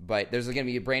 But there's going to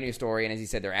be a brand new story, and as you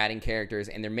said, they're adding characters,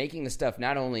 and they're making the stuff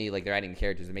not only like they're adding the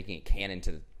characters, they're making it canon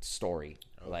to the story,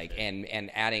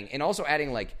 and also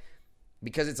adding like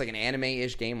because it's like an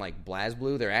anime-ish game like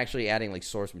BlazBlue, they're actually adding like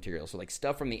source material, so like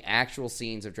stuff from the actual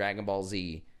scenes of Dragon Ball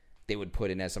Z, they would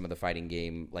put in as some of the fighting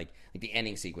game like the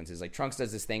ending sequences. Like Trunks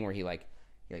does this thing where he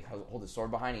hold his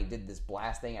sword behind, and he did this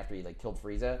blast thing after he killed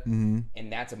Frieza,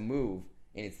 and that's a move.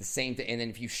 And it's the same thing. And then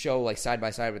if you show like side by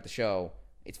side with the show,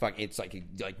 it's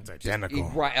identical.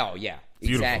 Right? Oh yeah,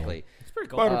 Beautiful. Exactly. it's pretty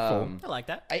cool. I like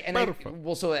that.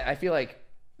 So I feel like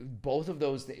both of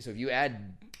those things. So if you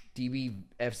add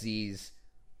DBFZ's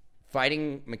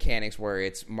fighting mechanics, where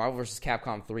it's Marvel vs.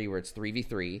 Capcom 3, where it's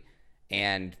 3v3,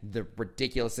 and the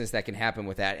ridiculousness that can happen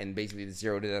with that, and basically the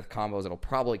 0 to death combos that'll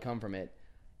probably come from it,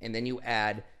 and then you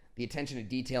add the attention to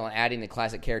detail and adding the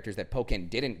classic characters that Pokken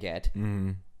didn't get.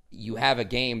 You have a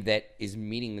game that is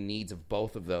meeting the needs of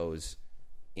both of those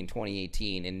in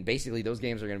 2018, and basically those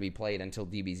games are going to be played until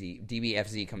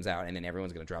DBFZ comes out, and then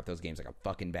everyone's going to drop those games like a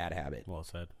fucking bad habit. Well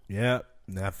said. Yeah,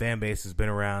 that fan base has been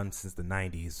around since the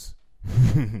 90s.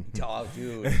 Oh,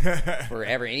 dude,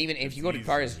 forever. And even if you go to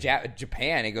far as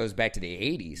Japan, it goes back to the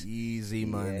 80s. Easy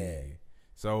money. Yeah.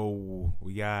 So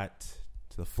we got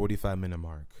to the 45-minute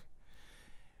mark.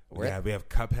 We have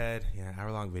Cuphead. Yeah,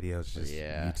 hour-long videos. Just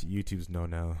YouTube's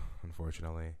no,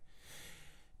 unfortunately.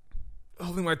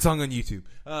 Holding my tongue on YouTube.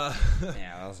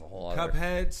 That was a whole other...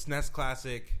 Cuphead, SNES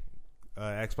Classic,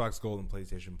 Xbox Gold, and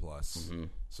PlayStation Plus.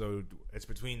 So it's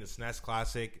between the SNES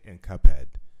Classic and Cuphead.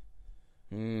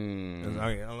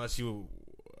 Unless you...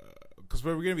 Because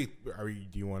we're going to be...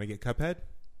 do you want to get Cuphead?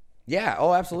 Yeah,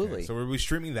 absolutely. Okay, so we'll be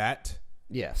streaming that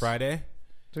Friday.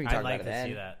 So we can talk I'd like about to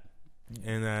see that.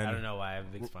 And then I don't know why I have a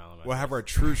big smile on my face. We'll have our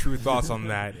true thoughts on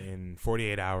that in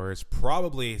 48 hours,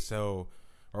 probably. Or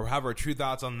we'll have our true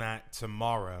thoughts on that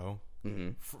tomorrow,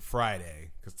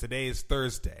 Friday, because today is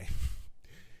Thursday.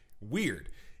 Weird.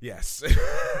 Yes.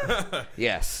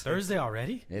 Yes. Thursday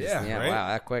already? Yeah. Right? Wow,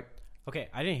 that quick. Okay,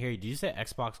 I didn't hear you. Did you say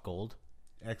Xbox Gold?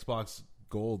 Xbox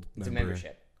Gold. It's a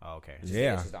membership. Oh, okay.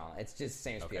 It's just the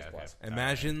same as PS Plus.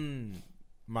 Imagine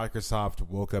Microsoft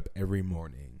woke up every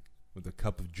morning with a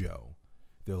cup of Joe.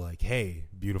 They're like, hey,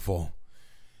 beautiful,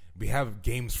 we have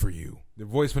games for you. Their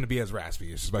voice wouldn't be as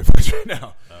raspy. It's just my voice right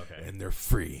now. Okay. And they're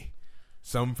free.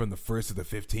 Some from the 1st to the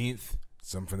 15th.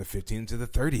 Some from the 15th to the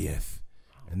 30th.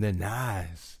 And they're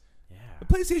nice. Yeah. The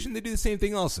PlayStation, they do the same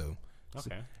thing also.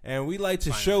 Okay. And we like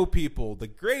to show people the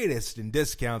greatest in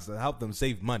discounts that help them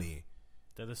save money.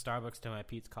 They're the Starbucks to my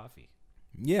Pete's coffee.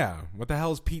 Yeah. What the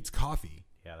hell is Pete's coffee?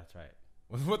 Yeah, that's right.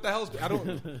 What the hell is...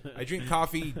 I drink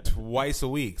coffee twice a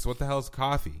week. So what the hell is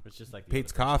coffee? It's just like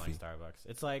Pete's coffee. Like Starbucks.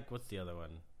 It's like, what's the other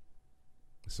one?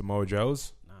 Samoa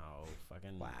Joe's? No,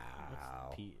 fucking... Wow.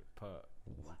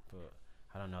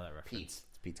 I don't know that reference.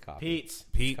 Pete's coffee.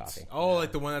 Pete's coffee. Oh,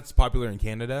 like the one that's popular in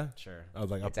Canada? Sure. Oh,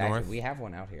 like up Actually, north? we have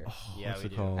one out here. Yeah, we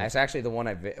do. Called? That's actually the one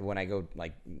when I go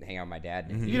like hang out with my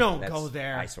dad. You don't go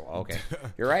there. I swear. Okay.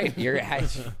 You're right.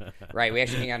 Right. We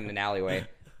actually hang out in an alleyway.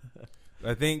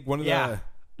 I think one of the...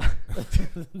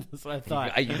 That's what I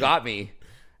thought. You got me.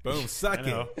 Boom, suck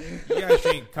it. You guys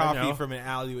drink coffee from an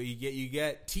alleyway. You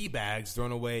get tea bags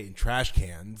thrown away in trash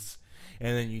cans,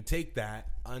 and then you take that,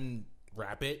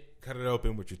 unwrap it, cut it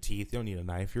open with your teeth. You don't need a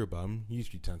knife. You're a bum. You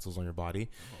use utensils on your body,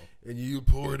 and you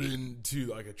pour it into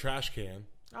like a trash can.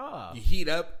 Oh. You heat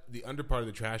up the under part of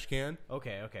the trash can.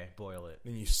 Okay. Boil it.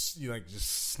 And you like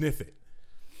just sniff it.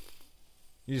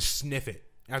 You just sniff it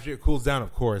after it cools down,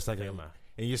 of course. And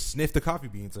you just sniff the coffee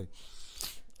beans like.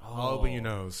 All up in your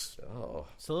nose. Oh,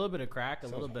 it's a little bit of crack, a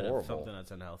little bit of something that's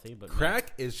unhealthy. But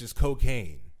crack is just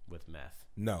cocaine with meth.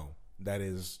 No, that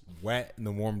is wet and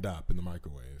then warmed up in the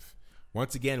microwave.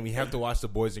 Once again, we have to watch the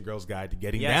Boys and Girls Guide to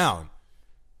Getting Down.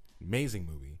 Amazing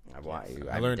movie.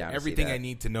 I learned everything I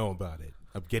need to know about it.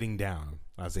 Of getting down,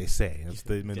 as they say, as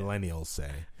the millennials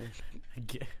say.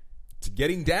 To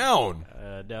getting down.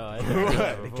 No,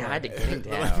 the guide to getting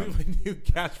down. My new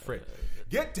catchphrase.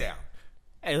 Get down.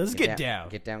 Hey, let's get down.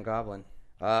 Get down, Goblin.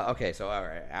 Okay, so all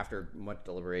right. After much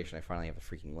deliberation, I finally have a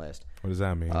freaking list. What does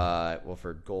that mean? Well,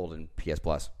 for Gold and PS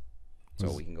Plus.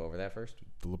 So we can go over that first.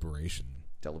 Deliberation.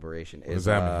 Deliberation. What does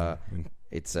that mean?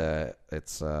 It's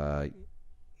that's the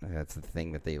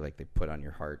thing that they put on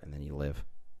your heart and then you live.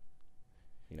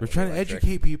 You know, we're trying to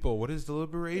educate people. What is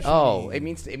deliberation? Oh, it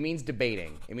means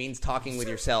debating. It means talking with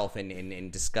yourself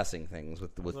and discussing things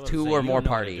with two or more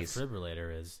parties. What a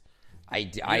defibrillator is. I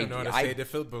don't know how to say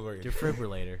defibrillator.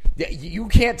 Defibrillator. You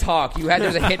can't talk.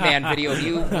 There's a Hitman video of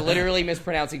you literally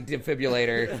mispronouncing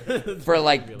defibrillator for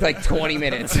like 20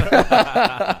 minutes.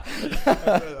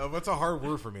 What's a hard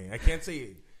word for me? I can't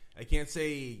say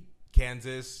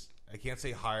Kansas. I can't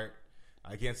say heart.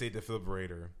 I can't say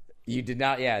defibrillator. You did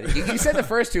not. Yeah, you said the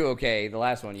first two okay. The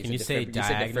last one you say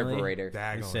diagonally?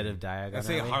 Defibrillator Instead of diagonally. I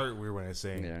say heart weird when I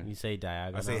sing. Yeah. You say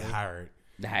diagonally. I say heart.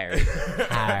 Hired.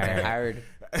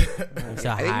 I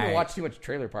think you watch too much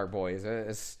Trailer Park Boys.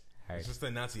 It's just the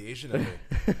enunciation of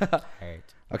it.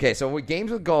 Okay, so with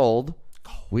games with gold,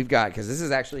 we've got, because this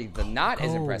is actually the not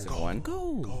as impressive one.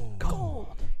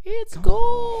 Gold. It's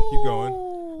gold. Keep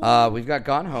going. We've got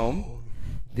Gone Home,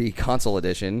 the console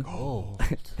edition. Gold.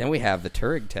 Then we have the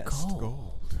Turing Test.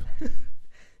 Gold. And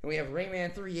we have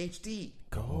Rayman 3 HD.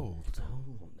 Gold.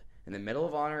 And then Medal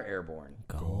of Honor Airborne.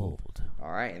 Gold.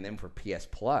 All right, and then for PS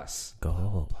Plus,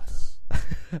 Gold.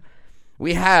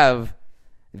 we have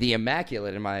the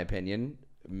immaculate, in my opinion,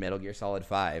 Metal Gear Solid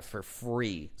 5 for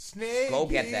free. Snake Go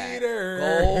get that. Eater.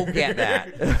 Go get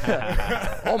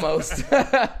that. Almost.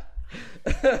 Then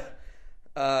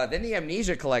the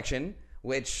Amnesia Collection,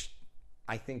 which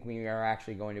I think we are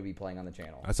actually going to be playing on the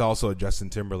channel. That's also a Justin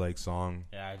Timberlake song.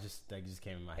 Yeah, that just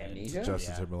came in my head. Amnesia?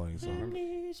 Justin Timberlake song.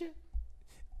 Amnesia.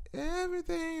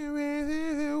 Everything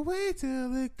is wait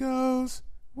till it goes.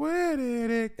 Where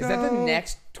did it go? Is that the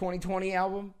next 2020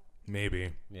 album?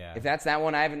 Maybe. Yeah. If that's that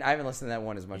one, I haven't listened to that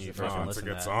one as much as the first one. It's a listen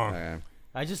good to that. song. Okay.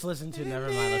 I just listened to Never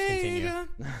Mind. Let's continue.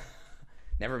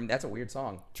 That's a weird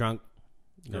song. Drunk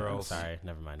Girls. Sorry,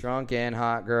 never mind. Drunk and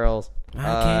hot girls.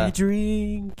 I can't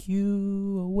drink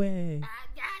you away. I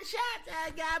got shots, I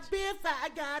got beef, I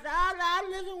got all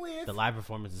I'm living with. The live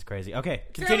performance is crazy. Okay,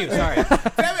 continue. Sorry.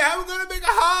 Tell me how we're gonna make a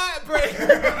heartbreak.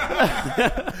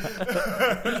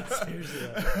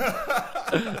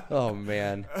 Oh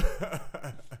man.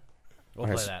 We'll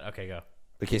play that. Okay, go.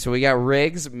 Okay, so we got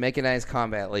Riggs Mechanized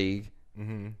Combat League.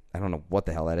 Mm-hmm. I don't know what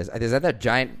the hell that is. Is that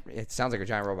giant? It sounds like a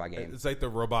giant robot game. It's like the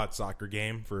robot soccer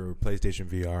game for PlayStation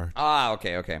VR. Ah,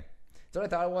 okay. That's what I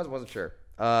thought it was. Wasn't sure.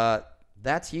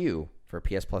 That's You for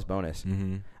PS Plus bonus.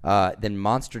 Mm-hmm. Then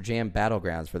Monster Jam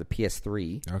Battlegrounds for the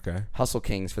PS3. Okay. Hustle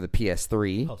Kings for the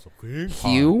PS3. Hustle Kings.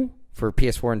 Hue for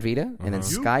PS4 and Vita, and then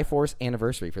Skyforce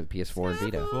Anniversary for the PS4 and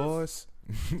Vita. Force.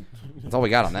 That's all we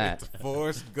got on that.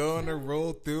 Force gonna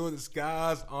roll through the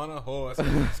skies on a horse.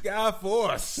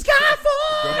 Skyforce.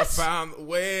 Gonna find a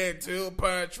way to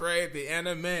penetrate the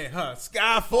enemy.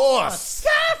 Skyforce.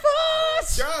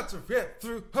 Got to get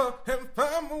through her and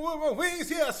find my wings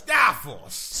here.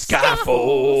 Skyforce.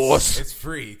 It's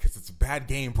free because it's a bad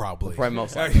game, probably. Probably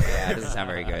most likely. Yeah, it doesn't sound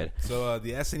very good. So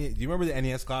the SNES. Do you remember the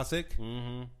NES Classic?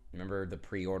 Mm-hmm. Remember the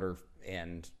pre-order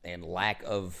and lack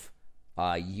of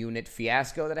unit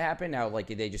fiasco that happened? How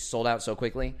they just sold out so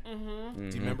quickly? Mm-hmm.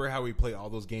 Do you remember how we play all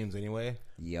those games anyway?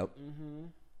 Yep. Mm-hmm.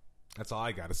 That's all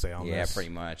I got to say on this. Yeah,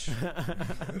 pretty much.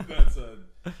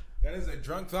 That is a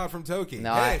drunk thought from Toki.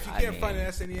 No, hey, if you can't find an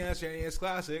SNES or NES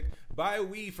Classic, buy a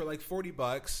Wii for like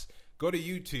 $40. Go to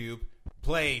YouTube,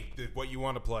 play what you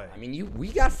want to play. I mean, we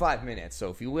got 5 minutes, so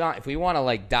if we want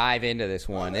to dive into this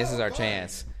one, this is our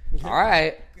chance. All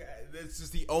right. This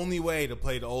is the only way to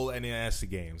play the old NES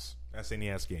games.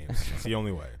 SNES games. It's the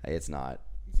only way. It's not.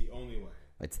 It's the only way.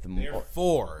 It's the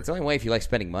only way if you like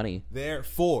spending money.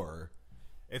 Therefore,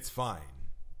 it's fine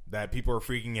that people are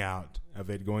freaking out of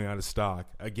it going out of stock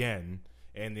again,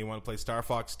 and they want to play Star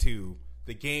Fox 2.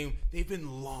 The game they've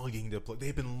been longing to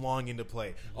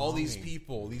play. All these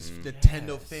people, these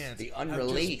Nintendo fans, the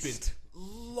unreleased, have just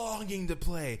been longing to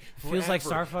play. Feels like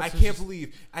Star Fox. I can't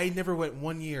believe I never went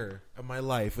 1 year of my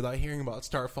life without hearing about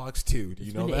Star Fox 2. Do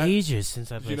you know that? It's been ages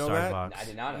since I played Star Star Fox. Fox. I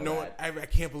did not know that. I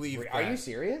can't believe. Are you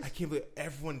serious? I can't believe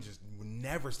everyone just would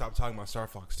never stop talking about Star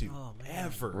Fox 2. Oh, man.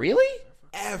 Ever. Really?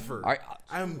 ever.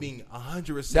 I'm being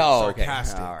 100% Okay.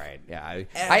 sarcastic. All right. Yeah.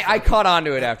 I caught on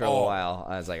to it after a while.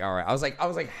 I was like, all right. I was like,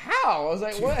 how? I was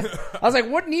like, what? I was like,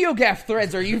 what NeoGAF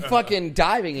threads are you fucking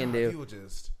diving into? People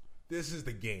this is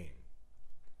the game.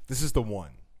 This is the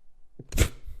one. It's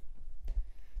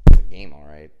a game, all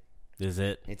right. Is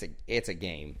it? It's a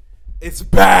game. It's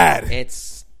bad.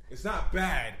 It's not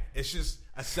bad. It's just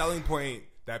a selling point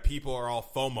that people are all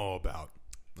FOMO about.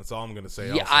 That's all I'm gonna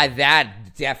say. Yeah,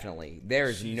 that definitely.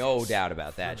 There's no doubt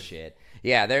about that shit.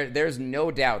 Yeah, there's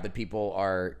no doubt that people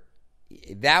are.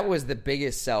 That was the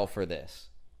biggest sell for this,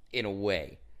 in a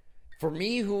way. For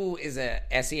me, who is a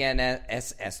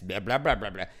SNES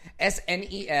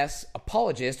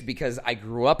apologist, because I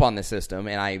grew up on the system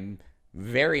and I'm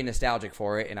very nostalgic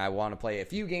for it, and I want to play a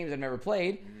few games I've never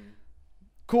played.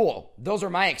 Cool, those are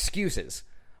my excuses.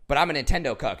 But I'm a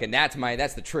Nintendo cuck, and that's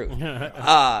the truth.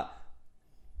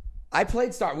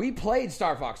 We played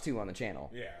Star Fox 2 on the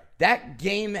channel. Yeah. That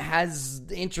game has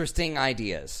interesting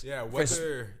ideas. Yeah,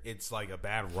 whether it's like a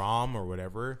bad ROM or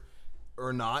whatever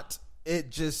or not, it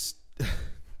just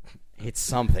it's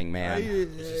something, man.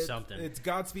 It's just something. It's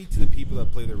Godspeed to the people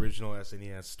that play the original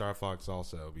SNES Star Fox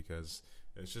also, because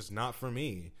it's just not for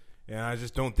me. And I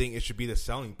just don't think it should be the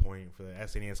selling point for the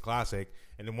SNES Classic.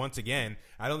 And then once again,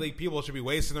 I don't think people should be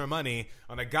wasting their money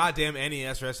on a goddamn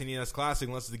NES or SNES Classic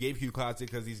unless it's the GameCube Classic,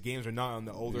 because these games are not on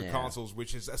the older consoles,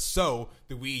 which is the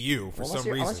Wii U for some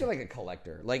reason. Unless you're like a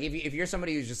collector. Like if you're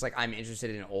somebody who's just like, I'm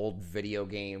interested in old video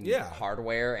game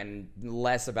hardware and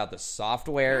less about the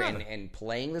software and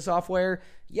playing the software,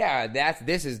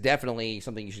 this is definitely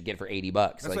something you should get for $80.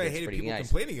 That's like, why I hated people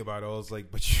complaining about it. I was like,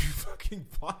 but you fucking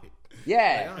bought it.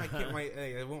 Yeah. Like,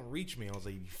 it won't reach me. I was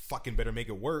like, you fucking better make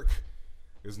it work.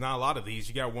 There's not a lot of these.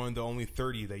 You got one of the only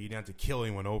 30 that you'd have to kill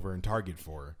anyone over and target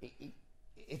for.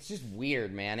 It's just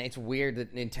weird, man. It's weird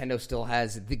that Nintendo still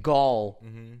has the gall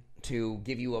to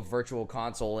give you a virtual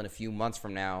console in a few months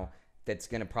from now that's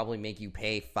going to probably make you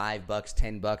pay $5,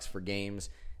 $10 for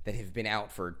games that have been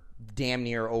out for damn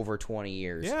near over 20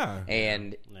 years. Yeah.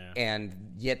 And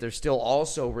yet they're still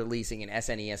also releasing an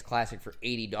SNES Classic for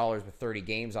 $80 with 30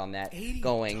 games on that. $80.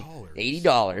 Going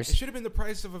 $80. It should have been the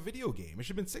price of a video game. It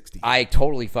should have been $60. I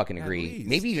totally fucking agree. At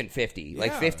Maybe even $50.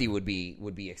 Like Yeah. $50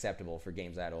 would be acceptable for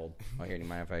games that old. Oh, here, do you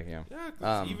mind if I Yeah,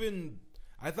 'cause even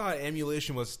I thought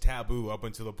emulation was taboo up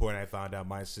until the point I found out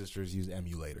my sisters use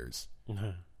emulators.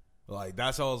 Like,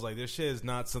 that's all I was like, this shit is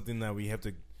not something that we have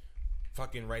to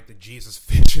fucking write the Jesus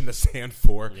fish in the sand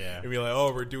for. Yeah. And be like,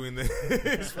 oh, we're doing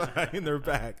this behind their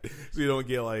back so you don't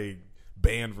get like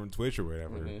banned from Twitch or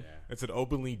whatever. It's an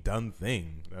openly done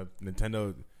thing that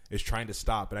Nintendo is trying to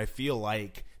stop. But I feel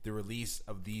like the release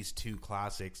of these two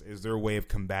classics is their way of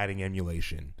combating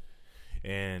emulation.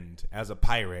 And as a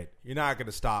pirate, you're not going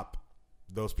to stop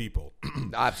those people.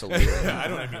 Absolutely. I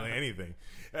don't emulate anything.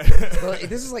 Well,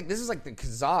 this is like the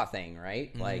Kazaa thing,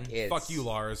 right? Like, it's, Fuck you,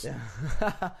 Lars.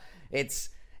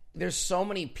 There's so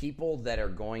many people that are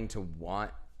going to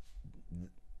want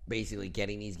basically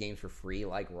getting these games for free,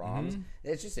 like ROMs.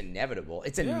 It's just inevitable.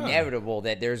 It's inevitable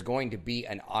that there's going to be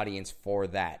an audience for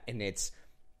that, and it's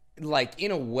like,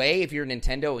 in a way, if you're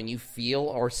Nintendo and you feel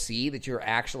or see that you're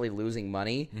actually losing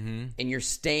money and you're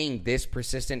staying this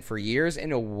persistent for years,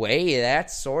 in a way,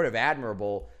 that's sort of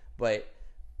admirable, but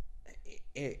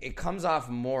it comes off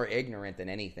more ignorant than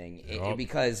anything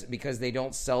because they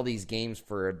don't sell these games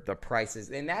for the prices.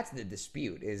 And that's the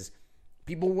dispute, is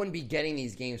people wouldn't be getting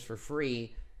these games for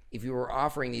free if you were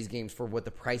offering these games for what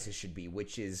the prices should be,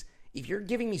 which is, if you're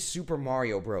giving me Super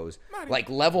Mario Bros, like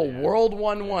level World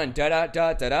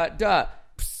 1-1,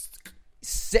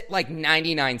 sit like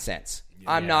 99 cents.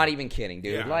 I'm not even kidding,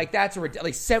 dude. Yeah. Like, that's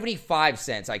like 75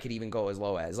 cents I could even go as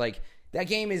low as. Like, that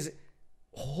game is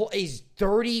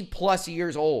 30 plus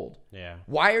years old. Yeah.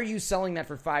 Why are you selling that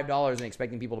for $5 and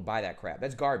expecting people to buy that crap?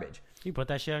 That's garbage. You put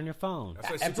that shit on your phone. That's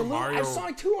why Super Absolutely. I Mario, have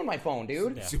Sonic 2 on my phone,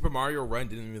 dude. Super Mario Run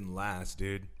didn't even last,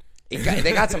 dude.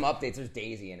 They got some updates. There's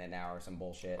Daisy in it now or some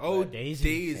bullshit. Oh, but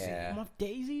Daisy. Yeah. I'm off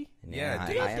Daisy. Yeah,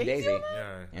 I am Daisy.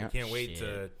 Yeah, I can't wait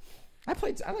to... I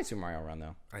like Super Mario Run,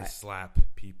 though. I slap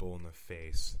people in the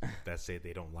face that say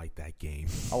they don't like that game.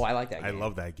 Oh, I like that game. I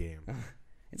love that game.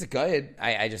 It's good.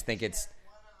 I just think it's...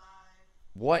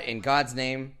 What in God's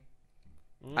name?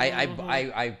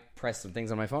 I pressed some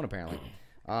things on my phone, apparently.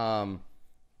 I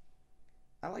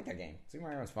like that game. Super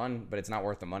Mario is fun, but it's not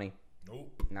worth the money.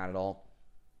 Nope. Not at all.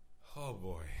 Oh,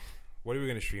 boy. What are we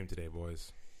going to stream today,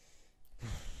 boys?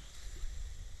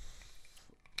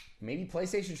 Maybe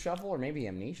PlayStation Shuffle or maybe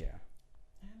Amnesia.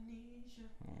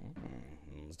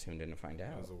 Let's tune in to find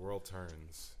out. As the world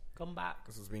turns. Come back.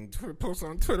 This is being posted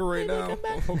on Twitter right now.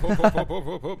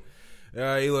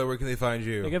 Eloy, where can they find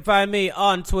You you? can find me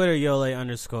on Twitter,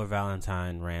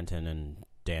 Yole_Valentine, ranting and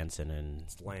dancing and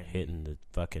lame. hitting the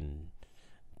fucking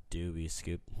doobie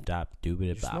scoop dop doobie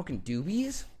You're bop. smoking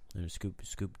doobies? Scoop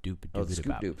doop Oh, the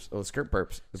scoop doops. Oh, the skirp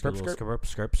burps. The burp skirp.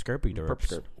 skirpy Burp derps.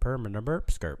 skirp. Permanent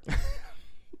burp skirp.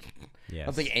 Yes. I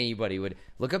don't think anybody would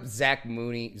look up Kyle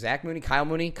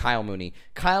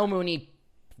Mooney,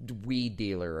 weed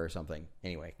dealer or something.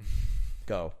 Anyway,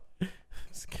 go.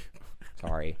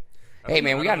 Sorry. Hey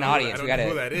man, we got an audience. We got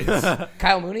who that is.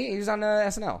 Kyle Mooney. He's on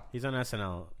SNL. He's on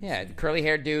SNL. Yeah, curly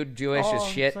haired dude, Jewish as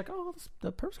shit. It's like,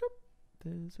 the perp scoop.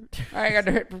 I got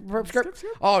the burp skirt.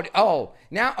 Oh,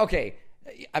 now okay.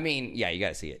 I mean, yeah, you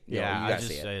gotta see it. Yeah, you I gotta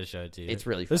see just it. showed it to you. It's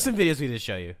really There's funny. some videos we just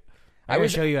show you. I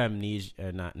would show you amnesia,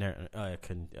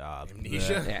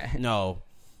 Amnesia? Yeah. No.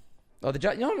 Oh, the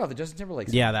Justin Timberlake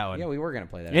song. Yeah, that one. Yeah, we were gonna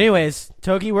play that. Anyways,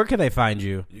 Toki, where can they find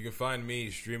you? You can find me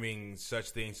streaming such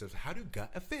things as How to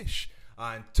Gut a Fish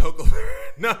on Toka.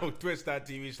 No,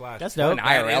 twitch.tv/ That's dope. An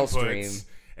IRL Nputs. stream.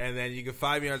 And then you can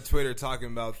find me on Twitter talking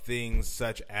about things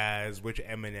such as which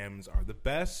M&Ms are the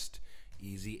best.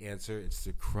 Easy answer, it's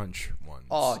the crunch ones.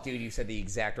 Oh, dude, you said the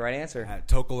exact right answer. At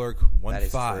That is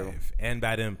Tokalurk15 true. and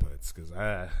Bad Inputs, because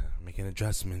I'm making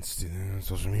adjustments to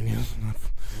social media.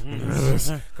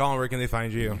 Colin, where can they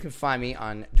find you? You can find me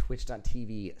on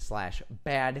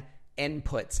twitch.tv/bad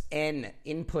inputs.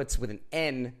 Inputs with an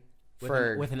N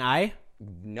for with an I?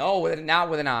 no,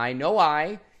 not with an I. No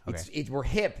I. Okay. We're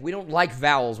hip. We don't like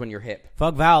vowels when you're hip.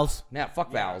 Fuck vowels. Nah,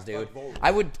 fuck vowels, dude.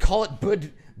 I would call it bud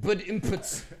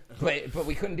inputs, but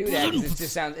we couldn't do that because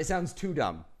it sounds too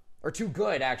dumb or too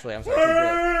good. Actually, I'm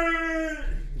sorry,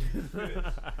 too good.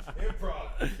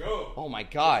 Improv, go. Oh my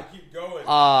god. Keep going.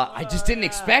 I just didn't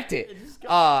expect it.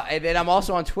 And then I'm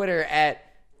also on Twitter at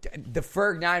the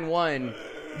Ferg91,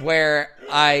 where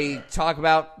I talk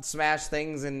about Smash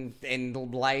things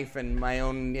and life and my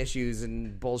own issues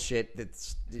and bullshit.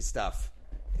 That's stuff.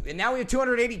 And now we have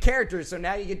 280 characters, so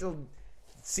now you get to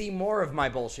see more of my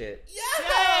bullshit.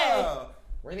 Yeah!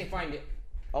 Where do they find it?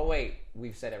 Oh wait,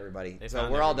 we've said everybody. They So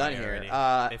found we're all done everybody here.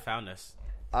 already. They found us.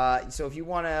 So if you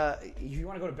wanna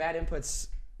go to Bad Inputs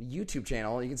YouTube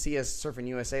channel, you can see us surfing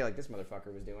USA like this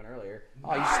motherfucker was doing earlier.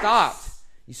 Oh,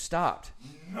 you stopped.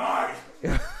 Nice!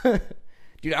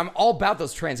 Dude, I'm all about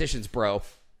those transitions, bro.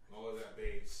 All of that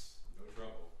bass. No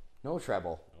trouble. No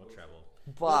treble. No trouble.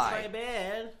 Bye.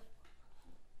 bad.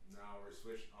 Now we're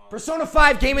switched on. Persona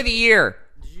 5 Game of the Year.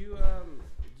 Did you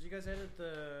guys edit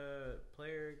the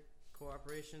player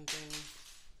cooperation thing?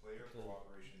 Player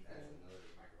cooperation.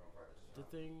 The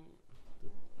thing?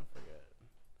 I forget.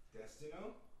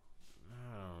 Destino? I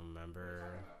don't remember.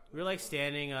 We were like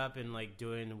standing up and like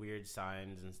doing weird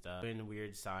signs and stuff. Doing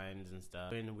weird signs and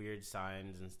stuff. Doing weird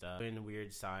signs and stuff. Doing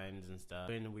weird signs and stuff.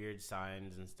 Doing weird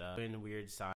signs and stuff. Doing weird signs.